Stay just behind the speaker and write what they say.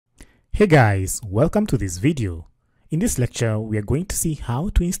Hey guys, welcome to this video. In this lecture, we are going to see how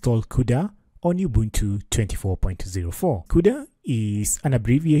to install CUDA on Ubuntu 24.04. CUDA is an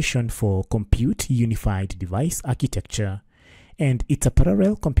abbreviation for Compute Unified Device Architecture, and it's a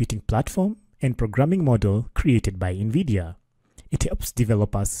parallel computing platform and programming model created by NVIDIA. It helps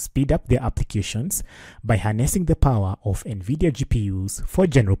developers speed up their applications by harnessing the power of NVIDIA GPUs for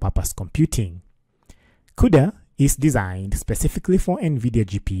general-purpose computing. CUDA is designed specifically for NVIDIA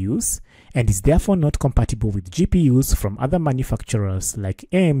GPUs and is therefore not compatible with GPUs from other manufacturers like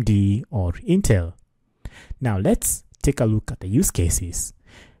AMD or Intel. Now let's take a look at the use cases.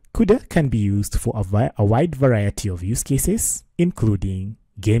 CUDA can be used for a wide variety of use cases, including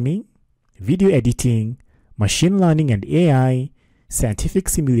gaming, video editing, machine learning and AI, scientific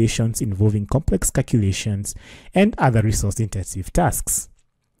simulations involving complex calculations, and other resource-intensive tasks.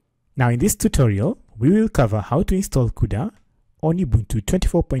 Now in this tutorial, we will cover how to install CUDA on Ubuntu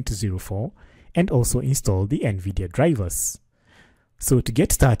 24.04 and also install the NVIDIA drivers. So to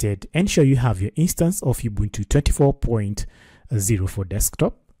get started, ensure you have your instance of Ubuntu 24.04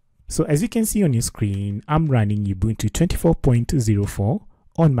 desktop. So as you can see on your screen, I'm running Ubuntu 24.04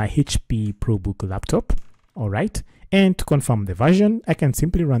 on my HP ProBook laptop. Alright, and to confirm the version, I can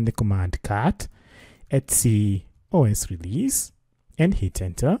simply run the command cat etc os release and hit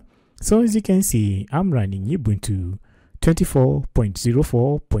enter. So as you can see, I'm running Ubuntu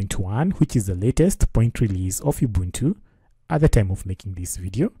 24.04.1, which is the latest point release of Ubuntu at the time of making this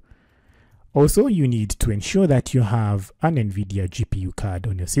video. Also, you need to ensure that you have an NVIDIA GPU card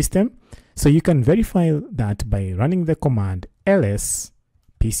on your system. So you can verify that by running the command ls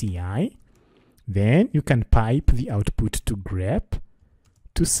pci. Then you can pipe the output to grep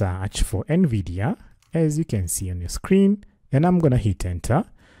to search for NVIDIA, as you can see on your screen. Then I'm going to hit enter.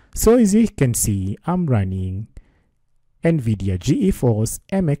 So as you can see, I'm running NVIDIA GeForce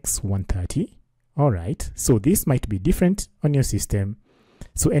MX 130. Alright, so this might be different on your system.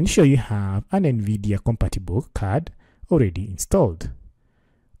 So ensure you have an NVIDIA compatible card already installed.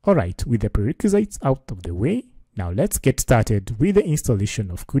 Alright, with the prerequisites out of the way, now let's get started with the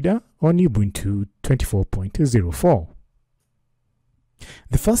installation of CUDA on Ubuntu 24.04.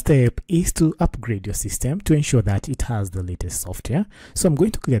 The first step is to upgrade your system to ensure that it has the latest software. So I'm going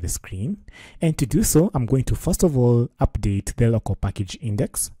to clear the screen, and to do so, I'm going to first of all update the local package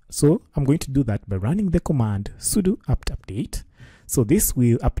index. So I'm going to do that by running the command sudo apt update. So this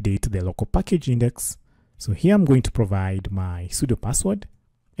will update the local package index. So here I'm going to provide my sudo password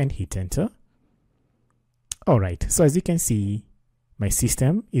and hit enter. Alright, so as you can see, my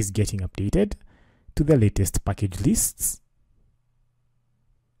system is getting updated to the latest package lists.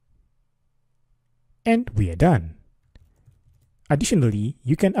 And we are done. Additionally,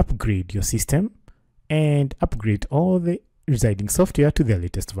 you can upgrade your system and upgrade all the residing software to their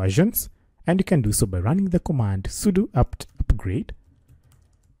latest versions, and you can do so by running the command sudo apt upgrade.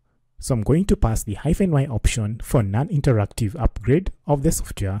 So I'm going to pass the -y option for non-interactive upgrade of the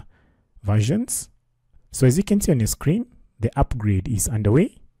software versions. So as you can see on your screen, the upgrade is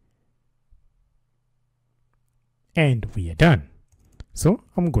underway. And we are done. So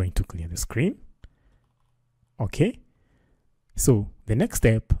I'm going to clear the screen. Okay, so the next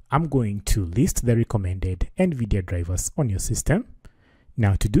step, I'm going to list the recommended NVIDIA drivers on your system.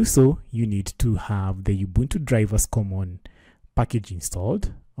 Now to do so, you need to have the Ubuntu drivers common package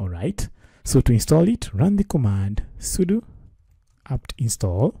installed. All right, so to install it, run the command sudo apt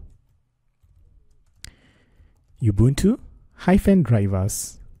install Ubuntu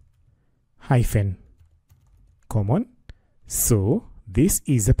 -drivers -common. So this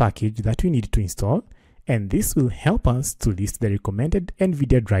is the package that we need to install, and this will help us to list the recommended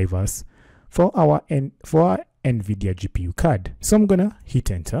NVIDIA drivers for our NVIDIA GPU card. So I'm gonna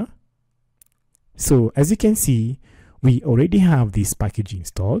hit enter. So as you can see, we already have this package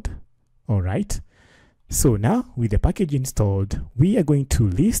installed. All right. So now with the package installed, we are going to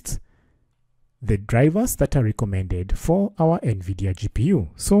list the drivers that are recommended for our NVIDIA GPU.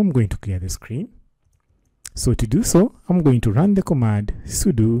 So I'm going to clear the screen. So to do so, I'm going to run the command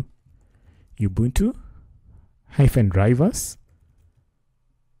sudo ubuntu -drivers,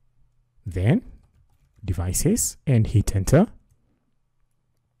 then devices, and hit enter.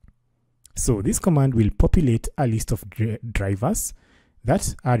 So this command will populate a list of drivers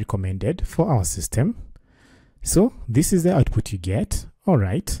that are recommended for our system. So this is the output you get. All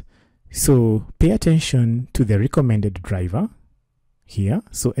right. So pay attention to the recommended driver here.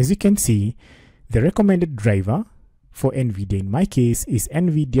 So as you can see, the recommended driver for NVIDIA in my case is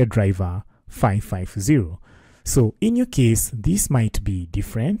NVIDIA driver 550. So in your case, this might be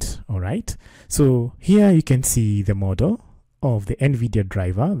different. All right. So here you can see the model of the NVIDIA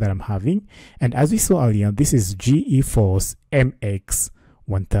driver that I'm having. And as we saw earlier, this is GeForce MX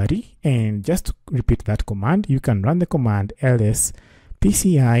 130. And just to repeat that command, you can run the command ls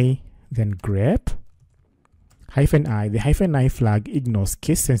pci then grep -i. The -i flag ignores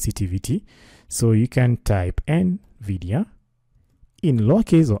case sensitivity, so you can type NVIDIA in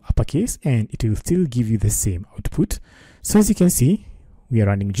lowercase or uppercase and it will still give you the same output. So as you can see, we are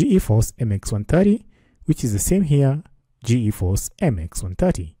running GeForce MX 130, which is the same here, GeForce MX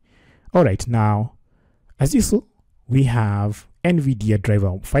 130. Alright, now as you saw, we have NVIDIA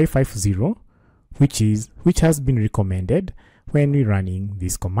driver 550, which has been recommended when we're running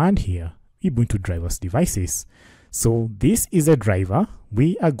this command here, Ubuntu drivers devices. So this is a driver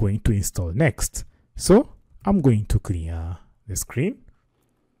we are going to install next. So I'm going to clear the screen.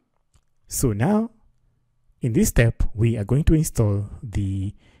 So now in this step, we are going to install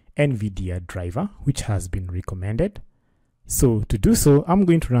the NVIDIA driver, which has been recommended. So to do so, I'm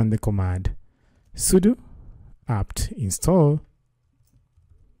going to run the command sudo apt install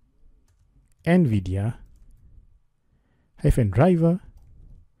NVIDIA -driver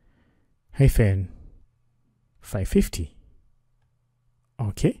 -550.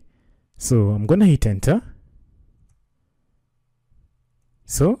 Okay, so I'm gonna hit enter.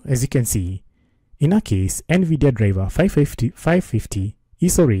 So as you can see, in our case, NVIDIA driver 550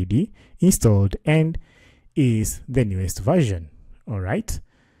 is already installed and is the newest version. All right.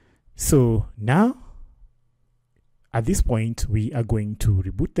 So now at this point, we are going to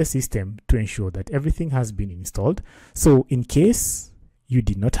reboot the system to ensure that everything has been installed. So in case you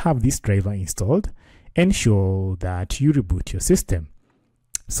did not have this driver installed, ensure that you reboot your system.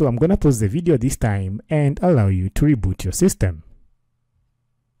 So I'm going to pause the video this time and allow you to reboot your system.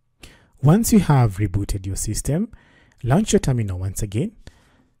 Once you have rebooted your system, launch your terminal once again.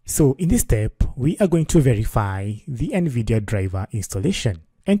 So in this step, we are going to verify the NVIDIA driver installation.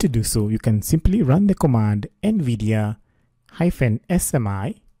 And to do so, you can simply run the command NVIDIA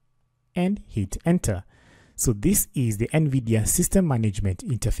 -smi and hit enter. So this is the NVIDIA system management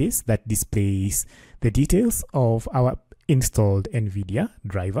interface that displays the details of our installed NVIDIA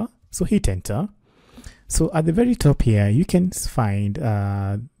driver. So hit enter. So at the very top here, you can find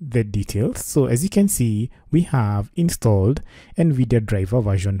the details. So as you can see, we have installed NVIDIA driver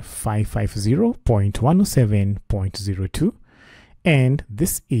version 550.107.02. And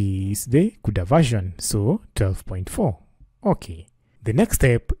this is the CUDA version, so 12.4. Okay. The next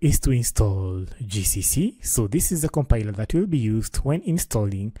step is to install GCC. So this is the compiler that will be used when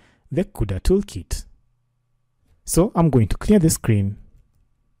installing the CUDA toolkit. So I'm going to clear the screen.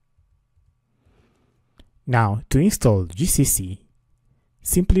 Now to install GCC,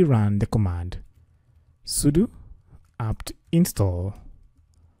 simply run the command sudo apt install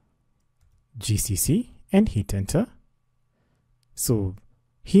GCC and hit enter. So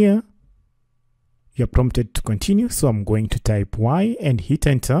here you're prompted to continue, so I'm going to type Y and hit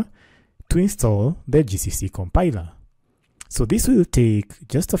enter to install the GCC compiler. So this will take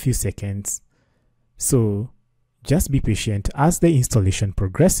just a few seconds, so just be patient as the installation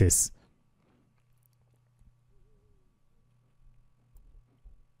progresses.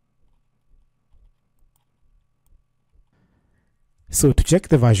 So to check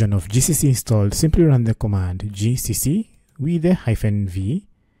the version of GCC installed, simply run the command gcc with the -v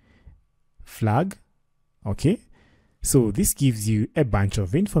flag. Okay, so this gives you a bunch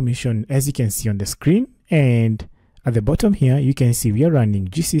of information as you can see on the screen, and at the bottom here you can see we are running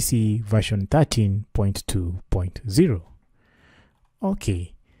GCC version 13.2.0.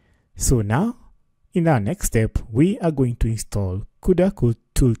 Okay, so now in our next step we are going to install CUDA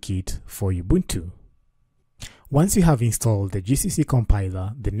toolkit for Ubuntu. Once you have installed the GCC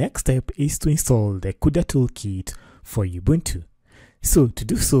compiler, the next step is to install the CUDA toolkit for Ubuntu. So to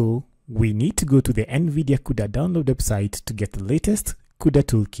do so, we need to go to the NVIDIA CUDA download website to get the latest CUDA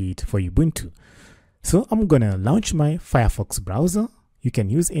toolkit for Ubuntu. So I'm gonna launch my Firefox browser. You can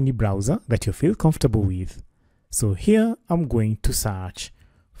use any browser that you feel comfortable with. So here I'm going to search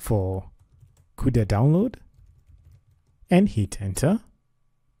for CUDA download and hit enter.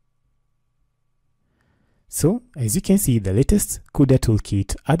 So as you can see, the latest CUDA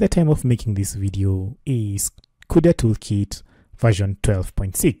toolkit at the time of making this video is CUDA toolkit version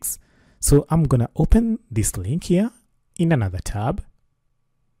 12.6. So I'm gonna open this link here in another tab.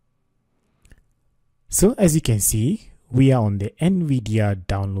 So as you can see, we are on the NVIDIA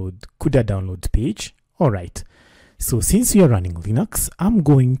CUDA download page. Alright, so since we are running Linux, I'm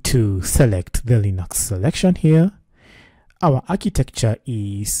going to select the Linux selection here. Our architecture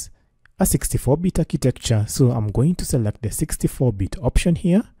is a 64-bit architecture, so I'm going to select the 64-bit option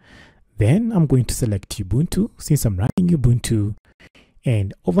here. Then I'm going to select Ubuntu since I'm running Ubuntu,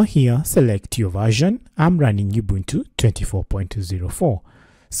 and over here select your version. I'm running Ubuntu 24.04.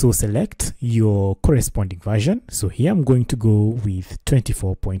 So select your corresponding version. So here I'm going to go with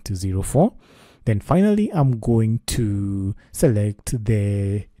 24.04. Then finally I'm going to select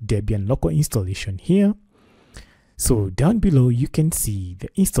the Debian local installation here. So down below you can see the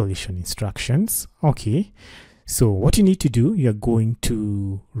installation instructions. Okay, so what you need to do, you're going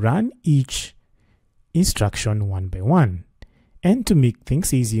to run each instruction one by one. And to make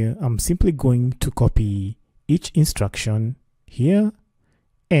things easier, I'm simply going to copy each instruction here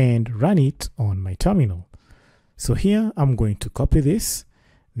and run it on my terminal. So here I'm going to copy this,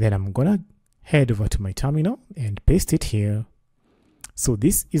 then I'm gonna head over to my terminal and paste it here. So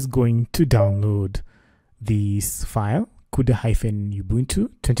this is going to download this file, CUDA-Ubuntu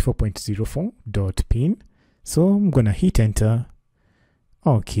 24.04.pin. So I'm gonna hit enter.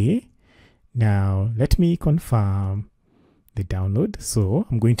 Okay, now let me confirm the download. So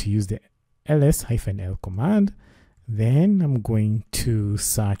I'm going to use the ls-l command. Then I'm going to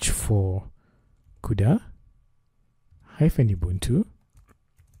search for CUDA-Ubuntu,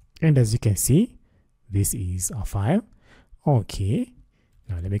 and as you can see, this is our file. Okay,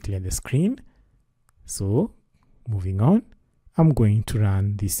 now let me clear the screen. So moving on, I'm going to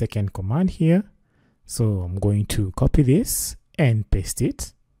run the second command here. So I'm going to copy this and paste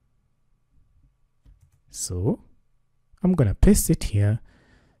it. So I'm gonna paste it here.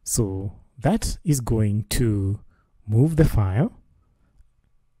 So that is going to move the file.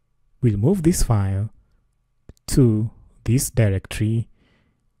 We'll move this file to this directory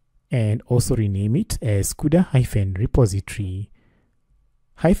and also rename it as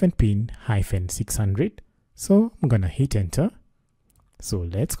CUDA-repository-pin-600. So I'm gonna hit enter. So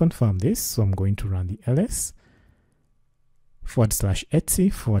let's confirm this. So I'm going to run the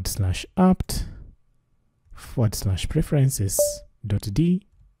ls/etc/apt/preferences.d.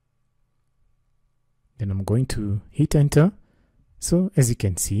 Then I'm going to hit enter. So as you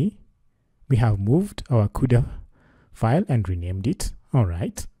can see, we have moved our CUDA file and renamed it. All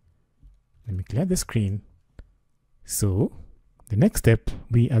right, let me clear the screen. So the next step,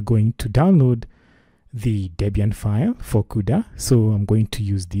 we are going to download the Debian file for CUDA. So I'm going to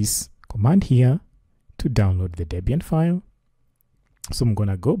use this command here to download the Debian file. So I'm going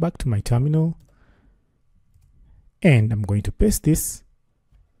to go back to my terminal and I'm going to paste this.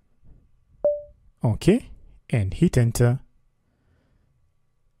 Okay, and hit enter.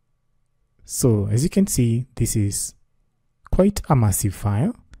 So as you can see, this is quite a massive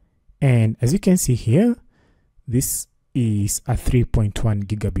file. And as you can see here, this is a 3.1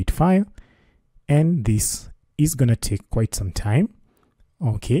 gigabit file. And this is gonna take quite some time.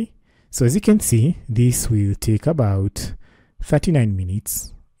 Okay, so as you can see, this will take about 39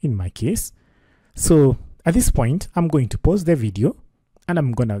 minutes in my case. So at this point, I'm going to pause the video and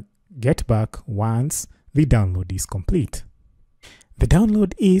I'm gonna get back once the download is complete. The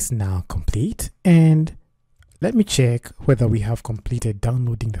download is now complete, and let me check whether we have completed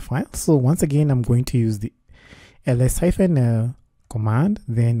downloading the file. So once again, I'm going to use the ls-l command.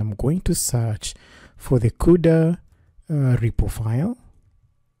 Then I'm going to search for the CUDA repo file.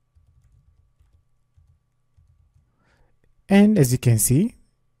 And as you can see,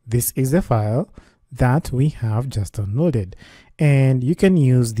 this is the file that we have just downloaded. And you can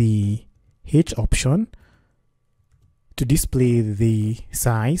use the H option to display the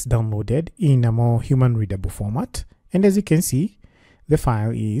size downloaded in a more human readable format. And as you can see, the file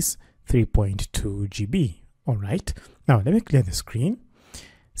is 3.2 GB. All right, now let me clear the screen.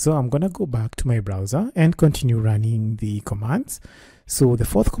 So I'm gonna go back to my browser and continue running the commands. So the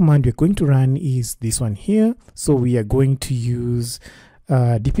fourth command we're going to run is this one here. So we are going to use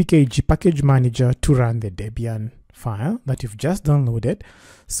dpkg package manager to run the Debian file that you've just downloaded.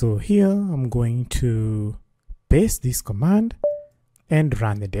 So here I'm going to paste this command and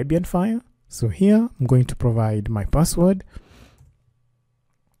run the Debian file. So here I'm going to provide my password.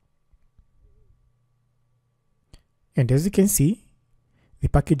 And as you can see, the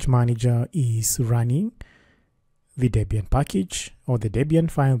package manager is running the Debian package or the Debian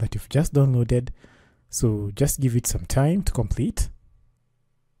file that you've just downloaded. So just give it some time to complete.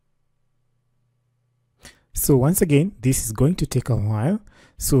 So once again, this is going to take a while.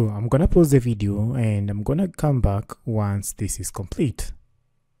 So I'm gonna pause the video and I'm gonna come back once this is complete.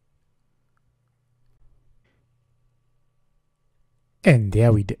 And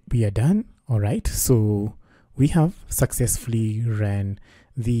there we are done. All right, so we have successfully ran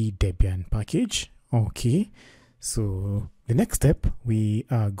the Debian package. Okay, so the next step, we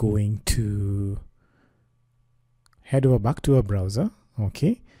are going to head over back to our browser.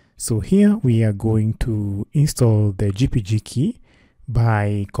 Okay, So here we are going to install the GPG key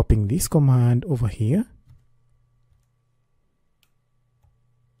by copying this command over here.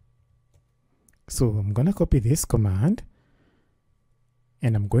 So I'm gonna copy this command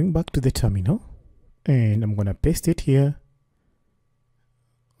and I'm going back to the terminal and I'm gonna paste it here.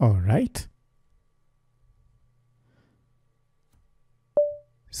 All right.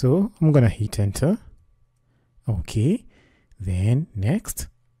 So I'm gonna hit enter. Okay. Then next,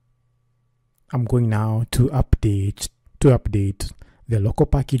 I'm going now to update the local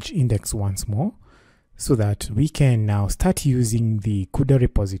package index once more so that we can now start using the CUDA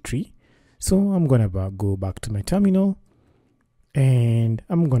repository. So I'm gonna go back to my terminal and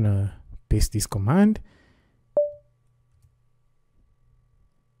I'm gonna paste this command.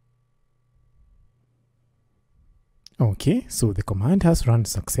 Okay, so the command has run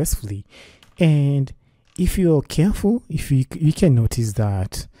successfully, and if you're careful, you can notice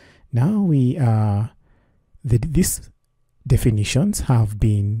that now these definitions have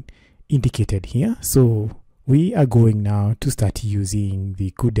been indicated here. So we are going now to start using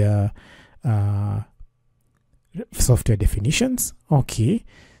the CUDA software definitions. Okay,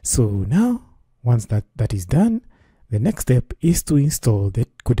 so now once that is done, the next step is to install the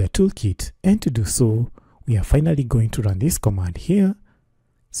CUDA toolkit, and to do so we are finally going to run this command here.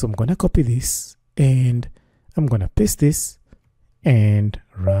 So I'm gonna copy this and I'm gonna paste this and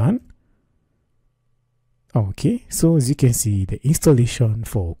run. Okay, so as you can see, the installation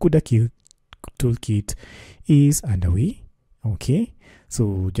for CUDA toolkit is underway. Okay,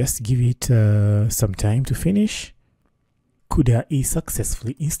 so just give it some time to finish. CUDA is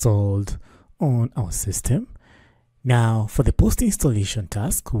successfully installed on our system. Now for the post-installation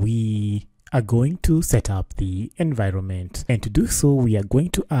task, we are going to set up the environment, and to do so we are going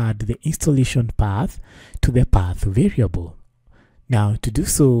to add the installation path to the path variable. Now to do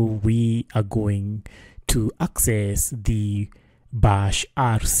so we are going to access the bash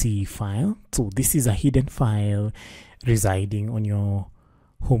rc file. So this is a hidden file residing on your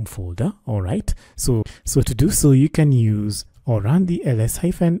home folder. All right, so to do so you can use or run the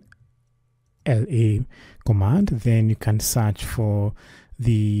ls-la command. Then you can search for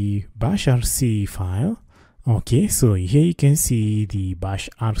the bash rc file. Okay, so here you can see the bash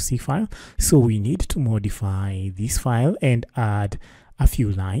rc file. So we need to modify this file and add a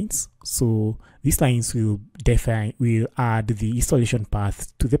few lines. So these lines will add the installation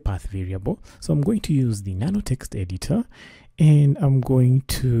path to the path variable. So I'm going to use the nano text editor and I'm going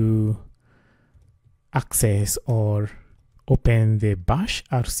to access or open the bash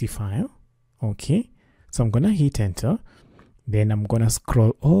rc file. Okay, so I'm gonna hit enter. Then I'm gonna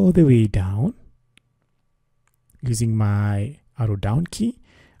scroll all the way down using my arrow down key.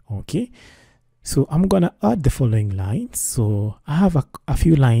 Okay, so I'm gonna add the following lines. So I have a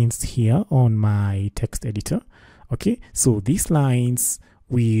few lines here on my text editor. Okay, so these lines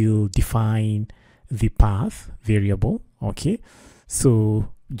will define the path variable. Okay, so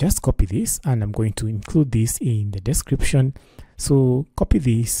just copy this and I'm going to include this in the description. So copy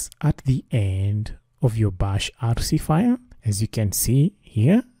this at the end of your bash rc file, as you can see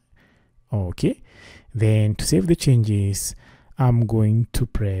here. Okay, then to save the changes I'm going to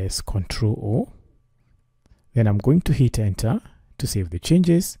press Ctrl-O, then I'm going to hit enter to save the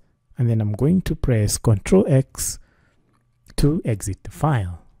changes, and then I'm going to press Ctrl-X to exit the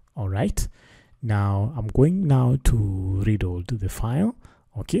file. All right, now I'm going to reload the file.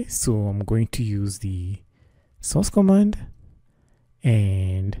 Okay, so I'm going to use the source command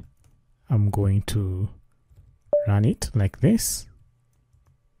and I'm going to run it like this.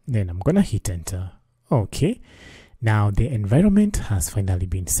 Then I'm gonna hit enter. Okay, now the environment has finally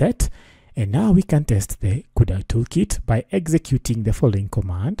been set, and now we can test the CUDA toolkit by executing the following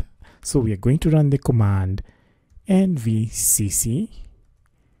command. So we are going to run the command nvcc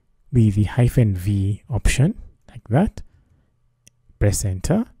with the -v option like that. Press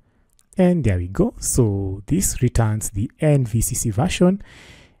enter and there we go. So this returns the nvcc version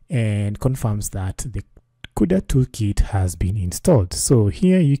and confirms that the CUDA toolkit has been installed. So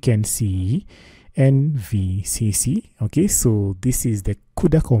here you can see nvcc. Okay, so this is the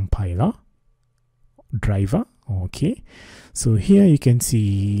CUDA compiler driver. Okay, so here you can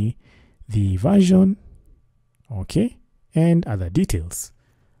see the version, okay, and other details.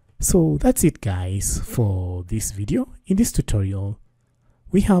 So that's it guys for this video. In this tutorial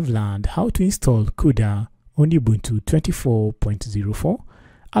we have learned how to install CUDA on Ubuntu 24.04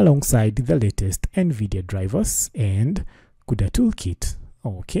 alongside the latest NVIDIA drivers and CUDA toolkit.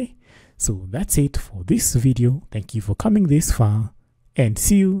 Okay, so that's it for this video. Thank you for coming this far and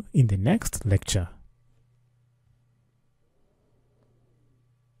see you in the next lecture.